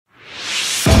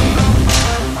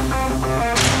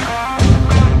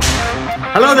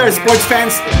Hello there, sports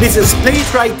fans. This is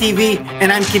Playitright TV,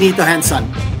 and I'm Kinito Hanson.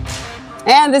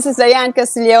 And this is Diane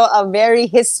Castillo. A very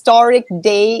historic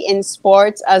day in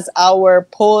sports as our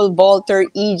pole vaulter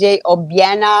EJ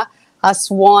Obiena has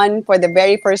won for the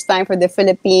very first time for the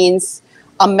Philippines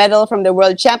a medal from the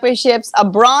World Championships, a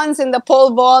bronze in the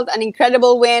pole vault, an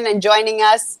incredible win. And joining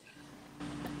us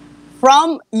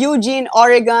from Eugene,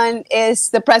 Oregon is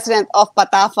the president of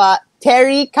PATAFA,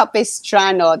 Terry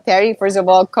Capistrano. Terry, first of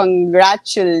all,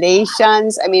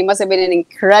 congratulations. I mean, it must have been an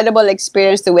incredible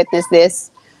experience to witness this.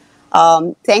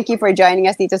 Thank you for joining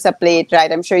us dito sa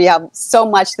Playitright. I'm sure you have so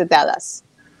much to tell us.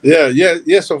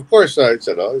 Yes, of course. It's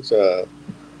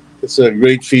a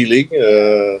great feeling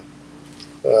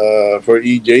for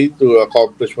EJ to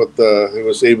accomplish what he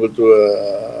was able to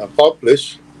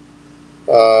accomplish.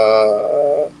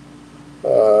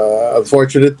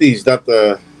 Unfortunately, he's not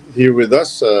here with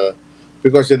us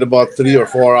because in about 3 or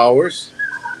 4 hours,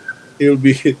 he'll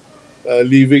be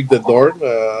leaving the dorm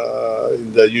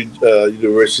in the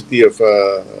University of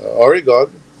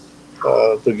Oregon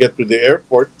to get to the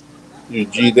airport,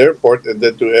 Eugene Airport, and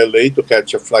then to LA to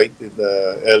catch a flight in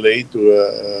LA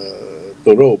to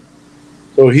Rome.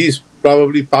 So he's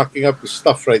probably packing up his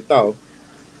stuff right now,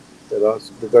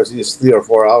 because it's 3 or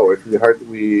 4 hours.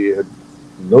 We had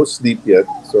no sleep yet,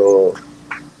 so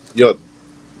yun.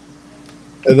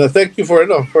 And thank you for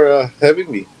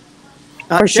having me.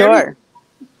 For sure.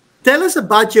 Tell us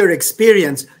about your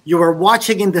experience. You were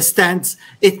watching in the stands.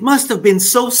 It must have been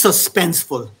so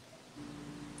suspenseful.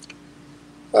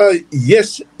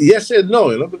 Yes and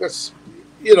no, because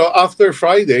after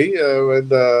Friday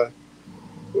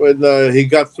when he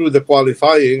got through the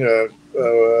qualifying,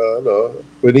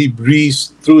 when he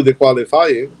breezed through the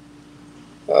qualifying,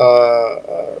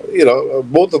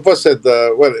 both of us had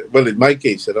well, in my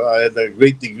case, I had a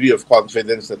great degree of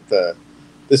confidence that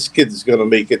this kid is going to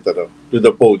make it to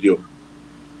the podium.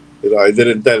 I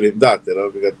didn't tell him that,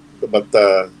 but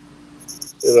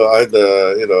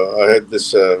I had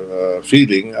this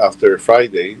feeling after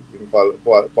Friday in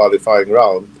qualifying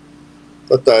round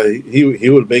that he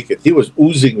will make it. He was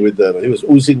oozing with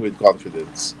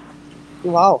confidence.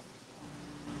 Wow.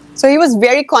 So he was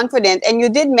very confident, and you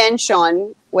did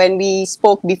mention when we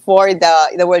spoke before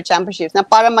the World Championships na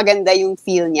para maganda yung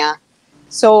feel niya.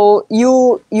 So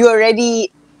you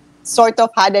already sort of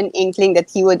had an inkling that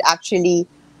he would actually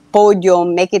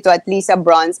podium, make it to at least a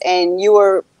bronze, and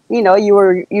you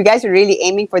guys were really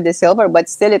aiming for the silver, but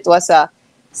still it was a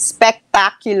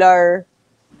spectacular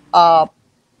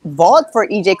vault for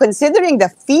EJ, considering the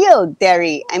field,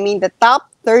 Terry. I mean, the top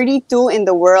 32 in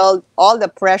the world, all the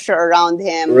pressure around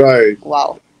him. Right.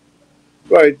 Wow.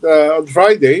 Right. On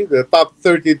Friday, the top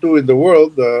 32 in the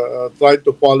world tried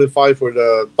to qualify for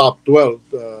the top 12,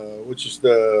 which is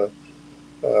the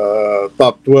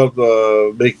top 12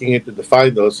 making it to the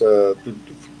finals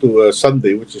to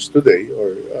Sunday, which is today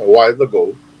or a while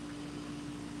ago.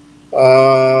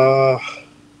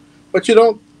 But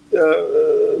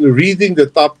reading the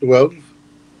top 12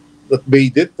 that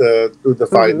made it to the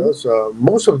finals,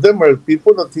 most of them are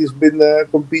people that he's been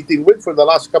competing with for the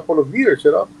last couple of years,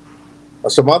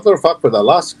 As a matter of fact, for the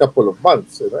last couple of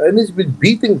months, and he's been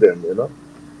beating them,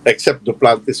 except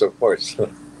Duplantis, of course.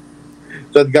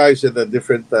 That guy's in a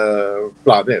different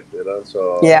planet,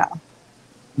 So yeah.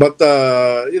 But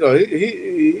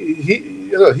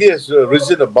he has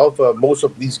risen above most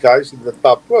of these guys in the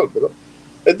top 12,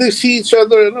 and they see each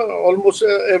other, almost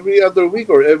every other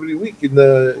week or every week in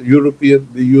the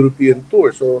European tour.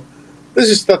 So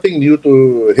this is nothing new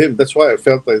to him. That's why I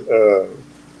felt a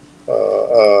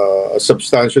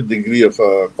substantial degree of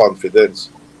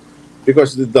confidence,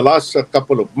 because the last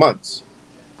couple of months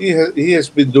he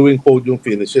has been doing podium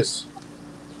finishes,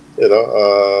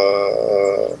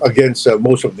 against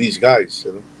most of these guys.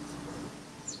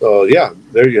 So yeah,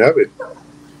 there you have it.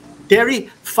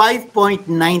 Terry,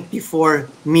 5.94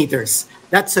 meters.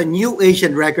 That's a new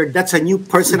Asian record. That's a new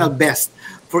personal best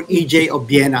for EJ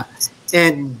Obiena.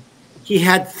 And he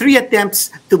had 3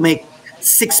 attempts to make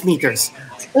 6 meters.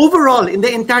 Overall, in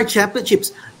the entire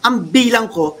championships, ang bilang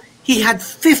ko, he had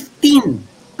 15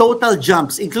 total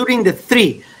jumps, including the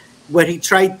 3 where he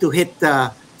tried to hit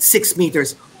 6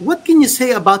 meters. What can you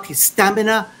say about his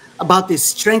stamina, about his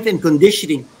strength and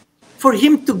conditioning for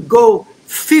him to go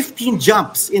 15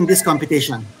 jumps in this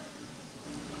competition?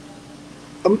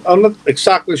 I'm not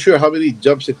exactly sure how many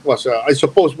jumps it was. I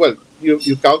suppose, well,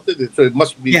 you counted it, so it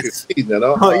must be 15,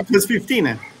 Oh, it was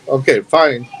 15. Okay,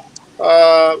 fine.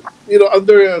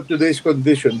 Under today's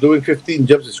condition, doing 15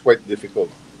 jumps is quite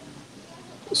difficult.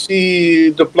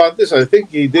 See, Duplantis, I think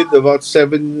he did about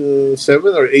 7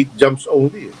 or 8 jumps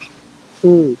only.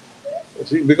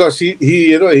 See, because he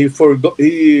you know he for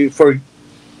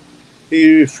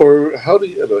how do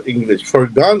you know English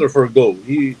forgone or forgo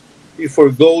he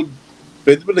forgo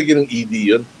pwede ba lagyan ng ed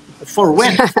yun For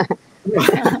when?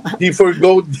 he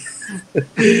forgo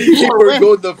he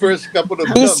forgo the first couple of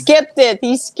He jumps. skipped it.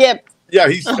 He skipped. Yeah,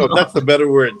 that's the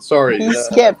better word. Sorry. He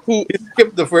skipped. He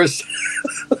skipped the first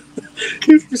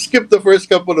he skipped the first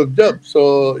couple of jumps.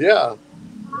 So yeah.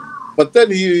 But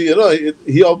then he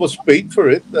almost paid for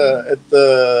it at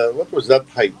what was that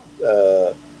height?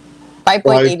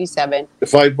 5.87.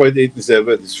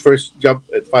 5.87. His first jump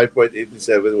at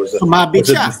 5.87 was a Sumabit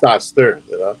siya. disaster.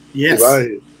 You know? Yes.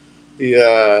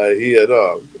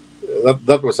 Diba?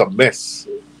 That was a mess.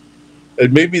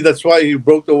 And maybe that's why he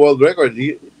broke the world record.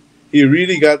 He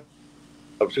really got.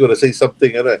 I was going to say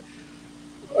something.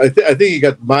 I think he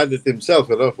got mad at himself,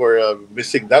 for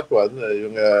missing that one.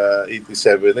 Yung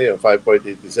 87, yung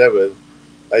 5.87.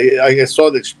 I saw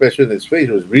the expression in his face.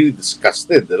 He was really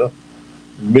disgusted,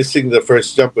 missing the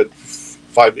first jump at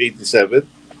 5.87.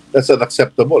 That's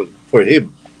unacceptable for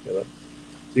him.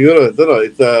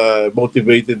 It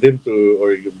motivated him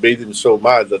or it made him so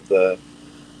mad that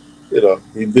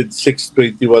he did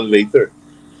 6.21 later.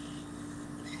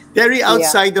 Very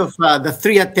outside of the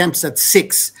 3 attempts at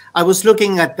 6. I was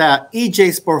looking at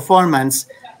EJ's performance.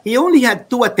 He only had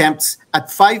 2 attempts at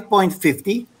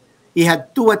 5.50. He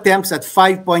had 2 attempts at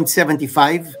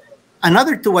 5.75,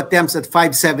 another 2 attempts at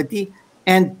 5.70,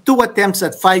 and 2 attempts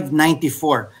at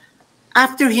 5.94.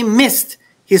 After he missed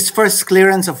his first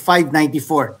clearance of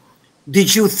 5.94,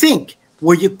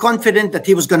 were you confident that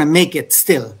he was going to make it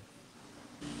still?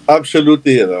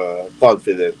 Absolutely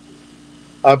confident.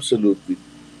 Absolutely.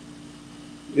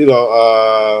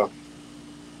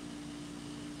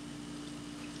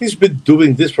 He's been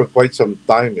doing this for quite some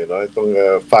time, itong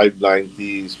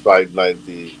 590s,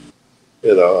 590,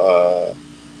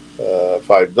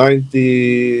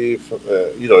 590,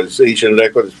 his Asian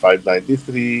record is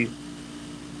 593.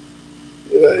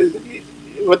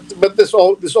 But there's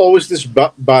always this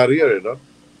barrier,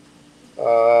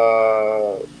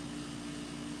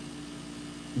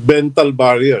 mental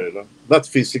barrier, not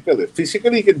physical.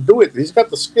 Physically, he can do it. He's got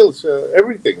the skills,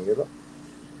 everything,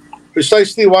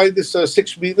 Precisely why this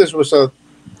 6 meters was a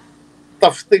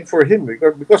tough thing for him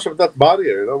because of that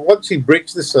barrier. Once he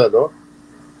breaks this,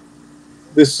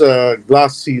 this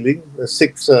glass ceiling,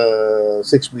 6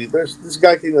 meters, this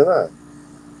guy can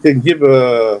give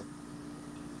that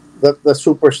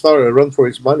superstar a run for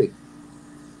his money.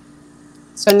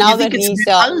 So now that he's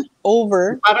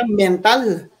over, parang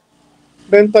mental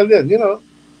yan,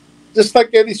 just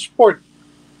like any sport,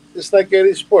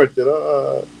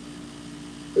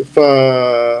 if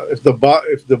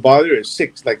the barrier is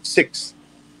 6, like 6,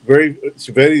 it's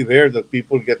very rare that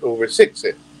people get over 6,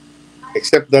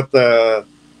 except that that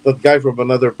guy from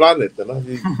another planet,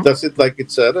 he does it like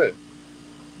it's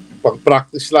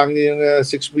pang-practice lang yung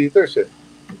 6 meters.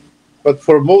 But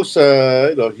for most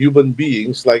human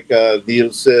beings like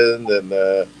Nielsen and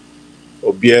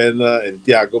Obiena and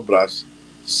Tiago Bras,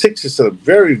 6 is a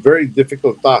very, very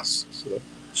difficult task,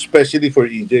 especially for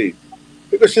EJ.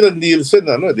 Because Nielsen,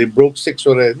 they broke 6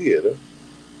 already.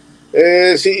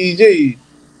 Si EJ,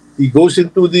 he goes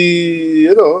into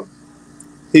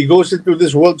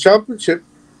this World Championship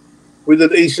with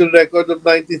an Asian record of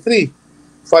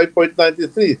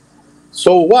 5.93.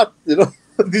 So what?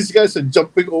 These guys are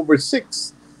jumping over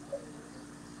 6.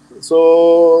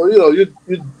 So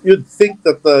you'd think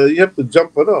that you have to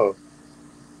jump,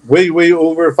 way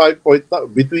over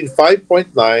 5.9, between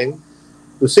 5.9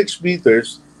 to 6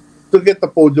 meters to get the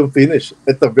podium finish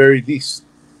at the very least.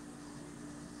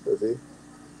 Okay.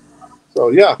 So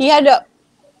yeah,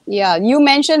 you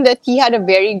mentioned that he had a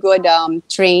very good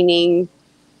training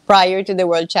prior to the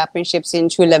World Championships in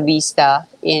Chula Vista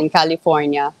in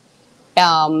California,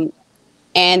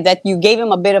 and that you gave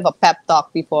him a bit of a pep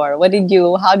talk before.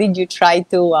 How did you try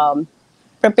to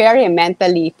prepare him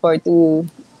mentally for the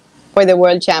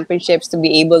World Championships to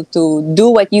be able to do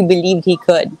what you believed he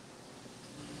could?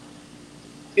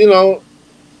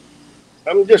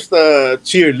 I'm just a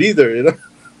cheerleader,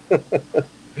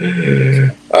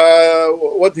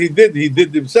 what he did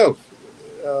himself.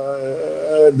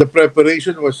 The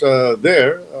preparation was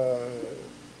there.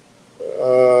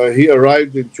 He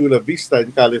arrived in Chula Vista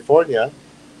in California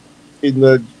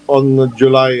on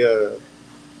July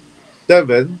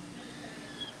 7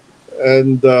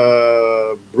 and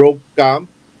broke camp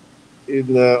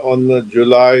on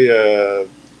July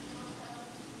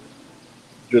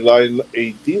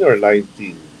 18 or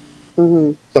 19,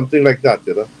 something like that,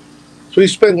 So he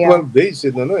spent 12 days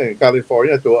in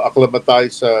California to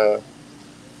acclimatize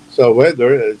So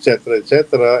weather, etc.,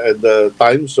 and the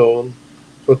time zone.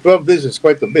 So 12 days is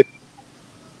quite a bit.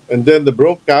 And then the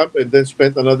broke camp, and then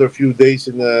spent another few days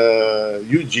in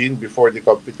Eugene before the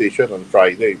competition on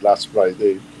Friday, last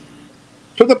Friday.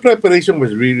 So the preparation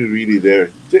was really, really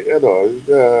there. You know,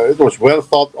 it was well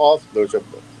thought of. There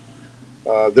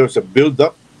was a build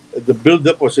up. The build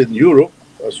up was in Europe,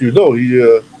 as you know.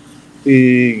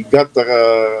 He got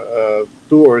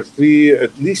two or three,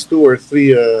 at least two or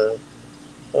three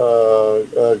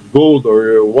gold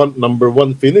or number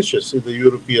one finishes in the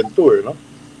European tour. No,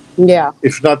 Yeah.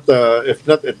 if not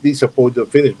at least a podium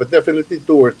finish, but definitely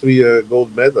two or three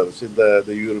gold medals in the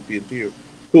European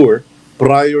tour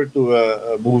prior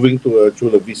to moving to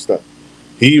Chula Vista.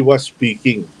 He was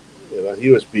speaking. You know, he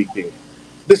was speaking.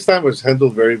 This time was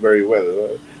handled very, very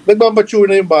well. Nagmamature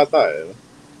na yung bata.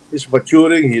 He's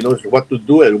maturing. He knows what to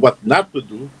do and what not to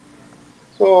do.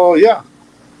 So, yeah.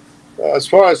 As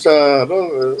far as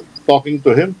talking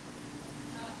to him,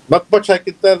 not much I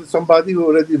can tell somebody who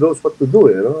already knows what to do.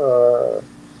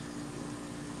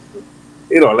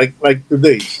 Like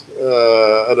today,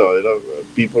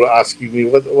 people are asking me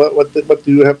what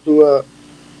do you have to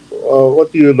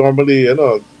what do you normally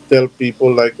tell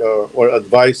people like or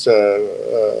advise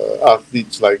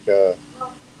athletes like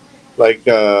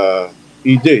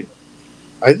EJ.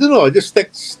 I don't know. I just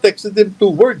texted him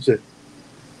two words: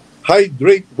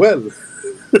 hydrate well.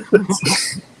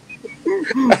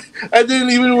 I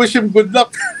didn't even wish him good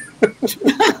luck.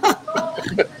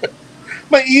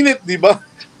 Mainit, di ba?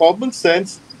 Common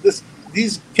sense.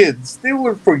 These kids, they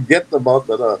will forget about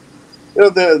that.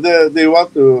 They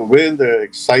want to win. They're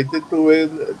excited to win,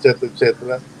 etc.,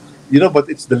 etc. But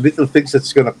it's the little things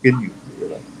that's gonna kill you.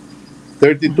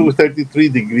 32, 33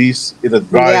 degrees in a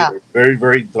dry, very,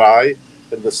 very dry,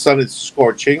 and the sun is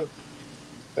scorching.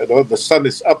 The sun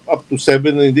is up to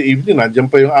 7 in the evening.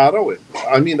 Nandiyan pa yung araw eh.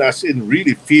 I mean, as in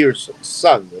really fierce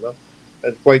sun,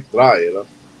 and quite dry,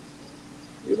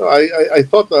 I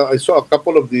thought I saw a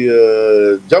couple of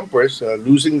the jumpers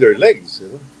losing their legs,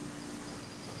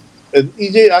 And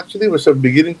EJ actually was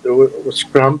was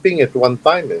cramping at one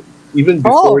time, even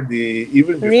before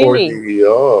really?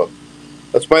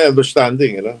 that's my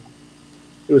understanding,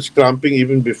 He was cramping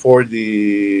even before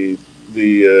the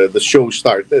show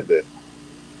started.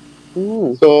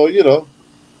 So,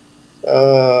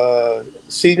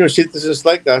 senior citizens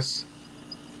like us,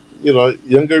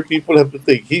 younger people have to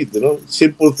take heed,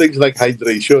 simple things like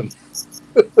hydration.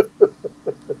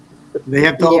 They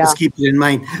have to always keep it in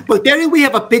mind. Well, Terry, we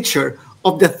have a picture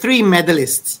of the three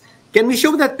medalists. Can we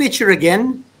show that picture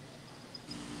again?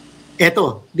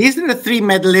 Eto, these are the three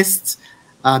medalists.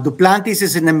 Duplantis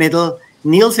is in the middle.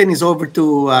 Nielsen is over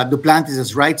to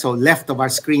Duplantis' right, so left of our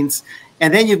screens.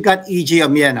 And then you've got EJ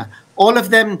Obiena. All of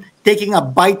them taking a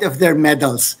bite of their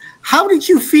medals. How did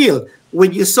you feel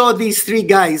when you saw these three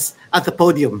guys at the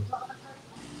podium?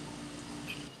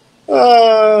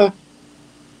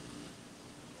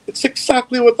 It's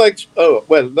exactly what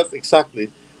not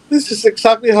exactly. This is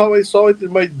exactly how I saw it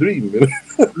in my dream.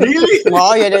 Really?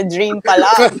 Wow, you're a dream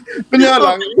pala. Kanya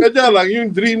lang, yung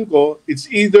dream ko, it's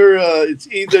either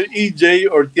EJ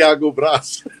or Tiago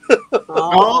Bras.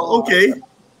 Oh, okay.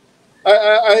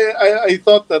 I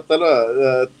thought that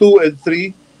 2 and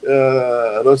 3,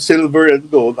 silver and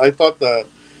gold. I thought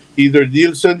either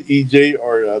Nielsen, EJ,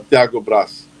 or Tiago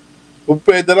Bras. Kung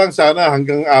pwede lang sana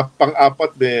hanggang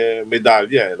pang-apat may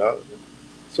medalya.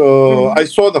 So I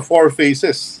saw the four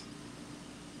faces.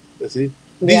 You see,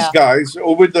 these guys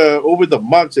over the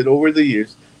months and over the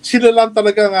years, sila lang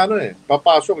talagang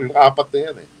papasok yung apat na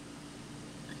yan.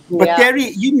 But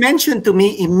Terry, you mentioned to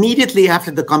me immediately after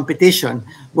the competition,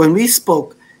 when we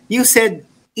spoke, you said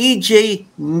EJ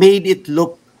made it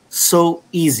look so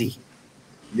easy.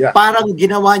 Yeah. Parang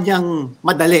ginawa niyang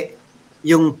madali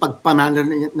yung pagpanalo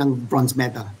ng bronze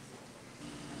medal.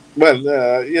 Well,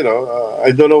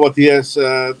 I don't know what he has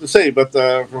to say, but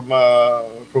from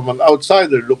an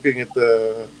outsider looking at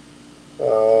the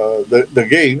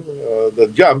game,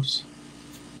 the jumps,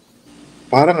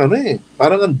 parang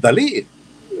parang ang dali.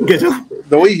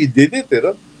 The way he did it,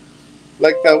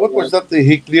 Like, what was that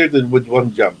he cleared it with one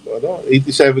jump?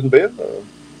 87 ba yun?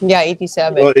 Yeah,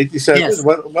 87. 87? Yes.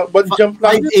 One jump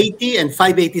lang? 580 and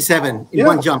 587 in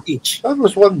one jump each. That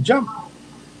was one jump.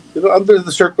 Under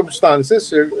the circumstances,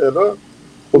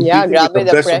 competing grabe with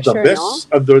the best pressure, of the best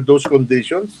under those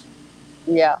conditions.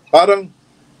 Yeah. Parang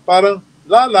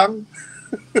lalang.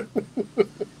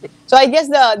 So I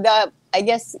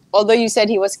guess although you said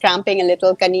he was cramping a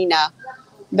little kanina,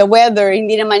 the weather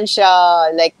hindi naman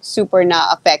siya like super na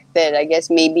affected. I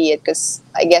guess maybe because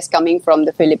coming from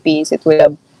the Philippines, it would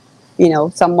have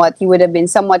somewhat, he would have been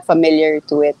somewhat familiar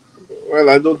to it. Well,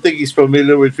 I don't think he's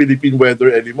familiar with Philippine weather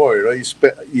anymore.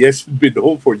 He hasn't been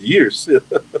home for years.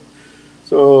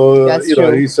 So That's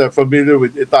true. he's familiar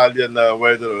with Italian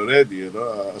weather already.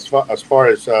 As far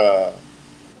as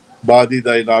body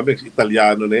dynamics,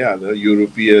 Italiano na yan.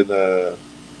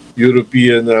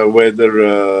 European weather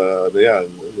na yan.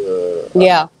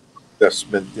 Yeah.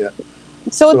 Adjustment. Yeah.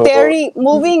 So Terry,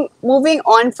 moving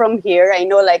on from here, I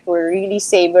know like we're really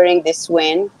savoring this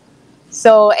win.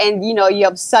 So, and you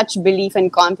have such belief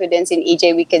and confidence in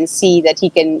EJ. We can see that he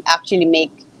can actually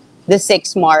make the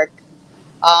 6 mark.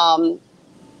 Ano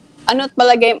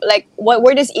palagay, like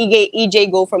where does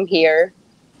EJ go from here?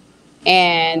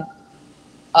 And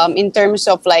in terms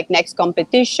of like next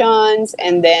competitions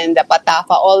and then the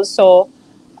PATAFA also,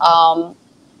 how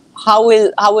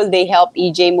will they help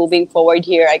EJ moving forward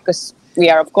here? Because we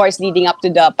are of course leading up to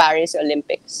the Paris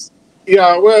Olympics.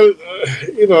 Yeah, well,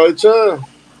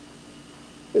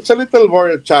 it's a little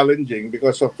more challenging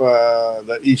because of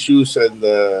the issues and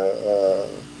the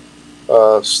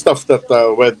stuff that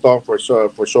went on for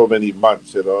so many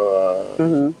months.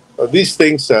 These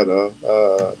things would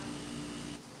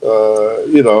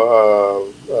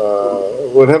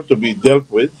have to be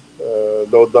dealt with.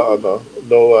 No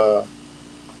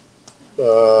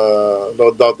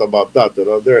doubt about that.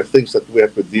 There are things that we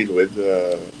have to deal with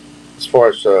as far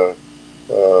as those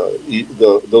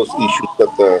issues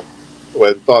that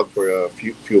went on for a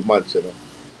few months.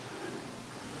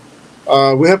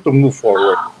 We have to move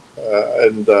forward,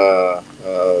 and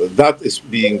that is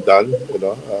being done.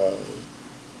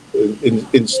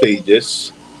 In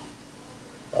stages.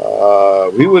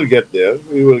 We will get there.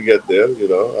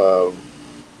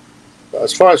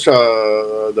 As far as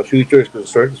the future is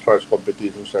concerned, as far as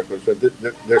competitions are concerned,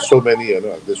 there's so many.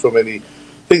 There's so many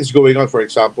things going on. For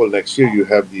example, next year you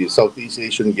have the Southeast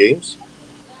Asian Games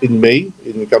in May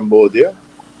in Cambodia.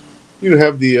 You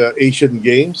have the Asian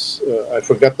Games. I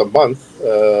forgot the month.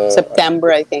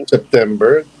 September, I think.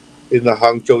 September in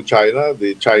Hangzhou, China.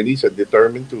 The Chinese are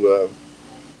determined to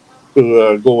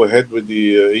go ahead with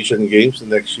the Asian Games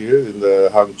next year in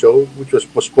Hangzhou, which was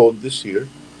postponed this year.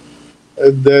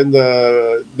 And then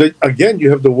again, you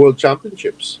have the World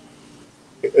Championships.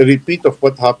 A repeat of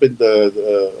what happened.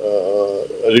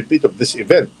 A repeat of this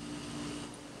event.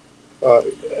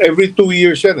 Every 2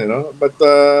 years, But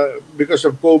because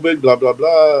of COVID, blah blah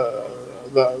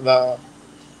blah,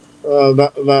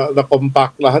 na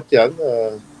compact lahat yan.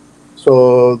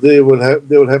 So they will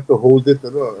have to hold it,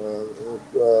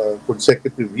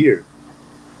 consecutive year.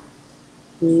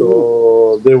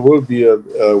 So there will be a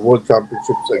World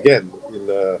Championships again in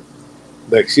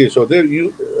next year. So there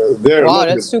wow,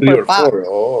 that's super packed.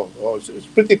 It's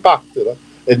pretty packed,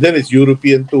 And then it's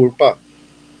European tour pa.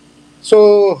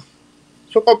 So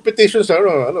competitions,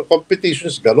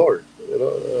 competitions galore,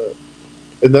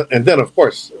 and then of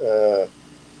course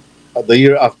the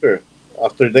year after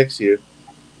next year,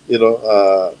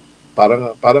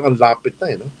 parang ang lapit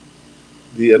na,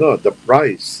 the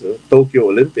prize, Tokyo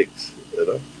Olympics,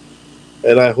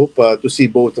 and I hope to see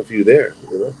both of you there.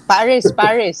 Paris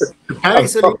Olympics.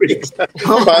 Paris.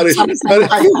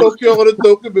 Tokyo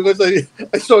because I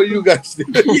saw you guys there.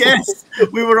 Yes,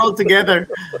 we were all together.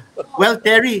 Well,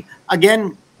 Terry,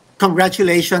 again,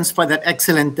 congratulations for that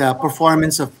excellent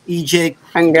performance of EJ.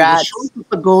 Congrats. Short of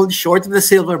the gold, short of the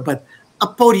silver, but a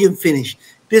podium finish.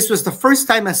 This was the first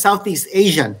time a Southeast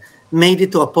Asian made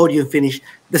it to a podium finish.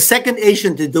 The second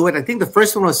Asian to do it, I think the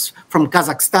first one was from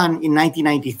Kazakhstan in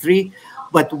 1993.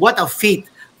 But what a feat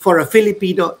for a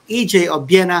Filipino, EJ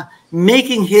Obiena,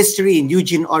 making history in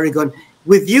Eugene, Oregon.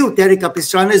 With you, Terry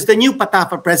Capistrano, is the new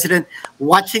PATAFA President,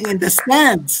 watching in the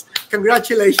stands.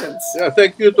 Congratulations. Yeah,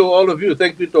 thank you to all of you.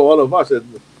 Thank you to all of us.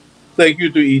 And thank you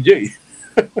to EJ.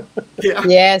 Yeah.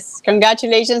 Yes,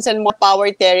 congratulations and more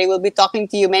power, Terry. We'll be talking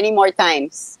to you many more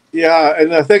times. Yeah,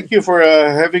 and thank you for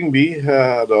having me.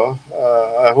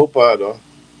 I hope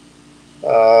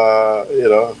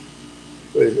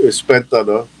we spent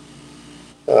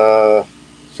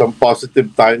some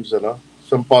positive times,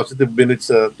 some positive minutes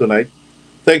tonight.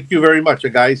 Thank you very much,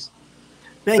 guys.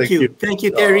 Thank you,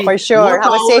 Terry. For sure. More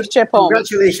Have power. a safe trip home.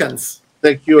 Congratulations.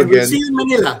 Thank you and again. We'll see you in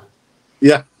Manila.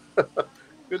 Yeah.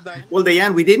 Good night. Well,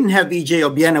 Diane, we didn't have EJ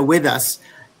Obiena with us,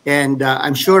 and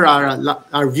I'm sure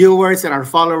our viewers and our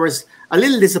followers are a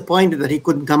little disappointed that he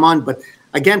couldn't come on. But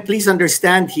again, please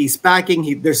understand, he's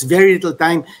packing. There's very little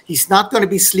time. He's not going to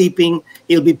be sleeping.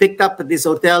 He'll be picked up at this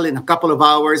hotel in a couple of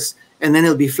hours, and then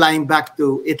he'll be flying back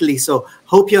to Italy. So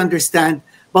hope you understand.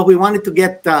 But we wanted to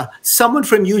get someone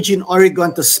from Eugene,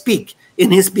 Oregon to speak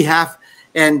in his behalf.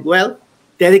 And, well,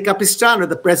 Terry Capistrano,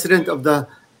 the president of the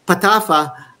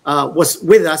PATAFA, was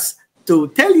with us to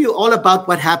tell you all about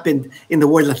what happened in the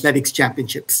World Athletics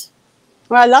Championships.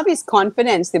 Well, I love his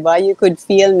confidence, di ba? You could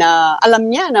feel na alam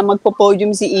niya na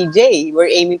magpo-podium si EJ. We're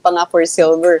aiming pa nga for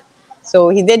silver. So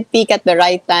he did peak at the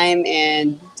right time,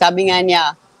 and sabi nga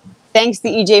niya, thanks to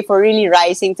EJ for really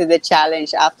rising to the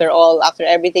challenge after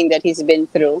everything that he's been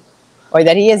through or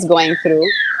that he is going through.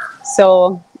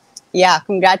 So, yeah,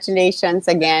 congratulations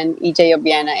again, EJ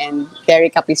Obiena and Kerry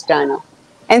Capistrano.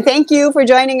 And thank you for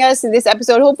joining us in this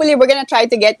episode. Hopefully, we're going to try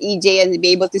to get EJ and be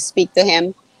able to speak to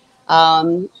him.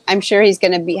 I'm sure he's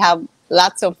going to have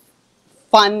lots of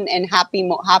fun and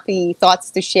happy thoughts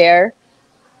to share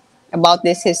about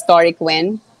this historic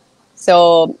win.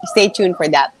 So stay tuned for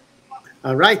that.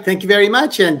 All right. Thank you very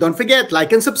much. And don't forget,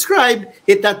 like and subscribe,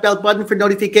 hit that bell button for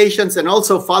notifications, and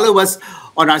also follow us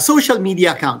on our social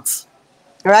media accounts.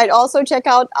 All right. Also, check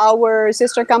out our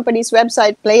sister company's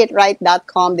website,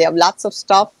 playitright.com. They have lots of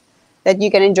stuff that you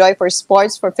can enjoy for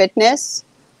sports, for fitness,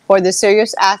 for the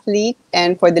serious athlete,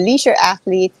 and for the leisure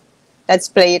athlete. That's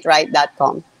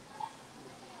playitright.com.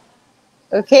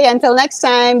 Okay, until next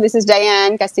time, this is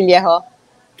Diane Castillejo.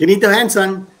 Kenito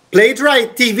Hanson,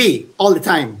 Playitright TV all the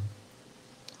time.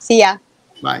 See ya.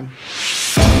 Bye.